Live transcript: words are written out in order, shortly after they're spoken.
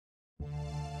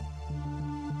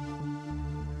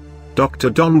Dr.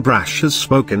 Don Brash has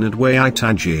spoken at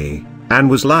Waitangi, and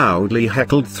was loudly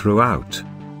heckled throughout.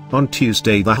 On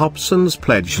Tuesday the Hobson's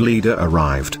Pledge leader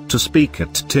arrived to speak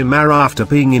at Timar after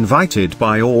being invited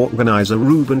by organizer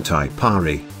Ruben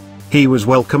Taipari. He was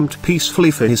welcomed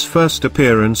peacefully for his first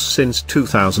appearance since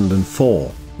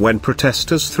 2004, when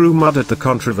protesters threw mud at the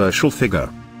controversial figure.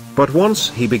 But once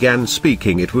he began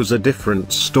speaking it was a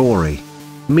different story.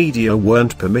 Media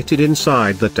weren't permitted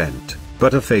inside the tent,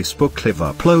 but a Facebook clip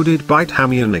uploaded by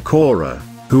Tamia,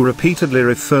 who repeatedly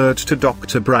referred to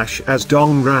Dr. Brash as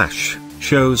Dong Brash,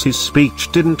 shows his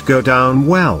speech didn't go down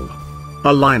well.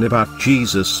 A line about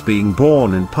Jesus being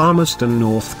born in Palmerston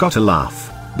North got a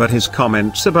laugh, but his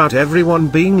comments about everyone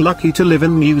being lucky to live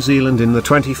in New Zealand in the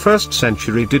 21st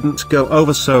century didn't go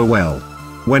over so well.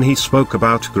 When he spoke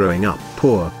about growing up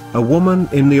poor, a woman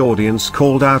in the audience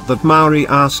called out that Maori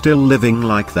are still living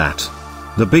like that.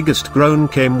 The biggest groan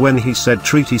came when he said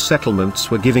treaty settlements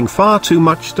were giving far too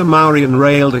much to Maori and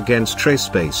railed against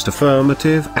race-based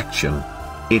affirmative action.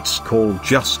 "It's called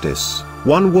justice,"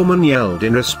 one woman yelled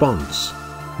in response.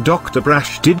 Dr.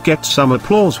 Brash did get some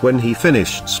applause when he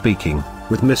finished speaking,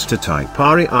 with Mr.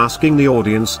 Taipari asking the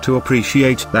audience to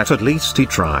appreciate that at least he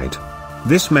tried.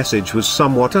 This message was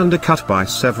somewhat undercut by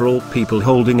several people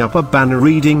holding up a banner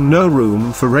reading "No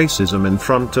room for racism" in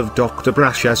front of Dr.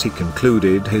 Brash as he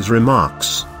concluded his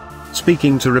remarks.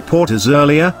 Speaking to reporters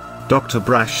earlier, Dr.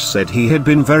 Brash said he had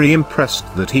been very impressed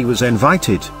that he was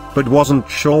invited, but wasn't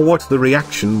sure what the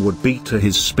reaction would be to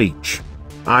his speech.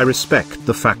 "I respect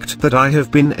the fact that I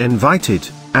have been invited,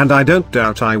 and I don't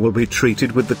doubt I will be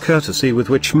treated with the courtesy with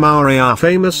which Maori are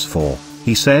famous for,"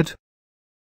 he said.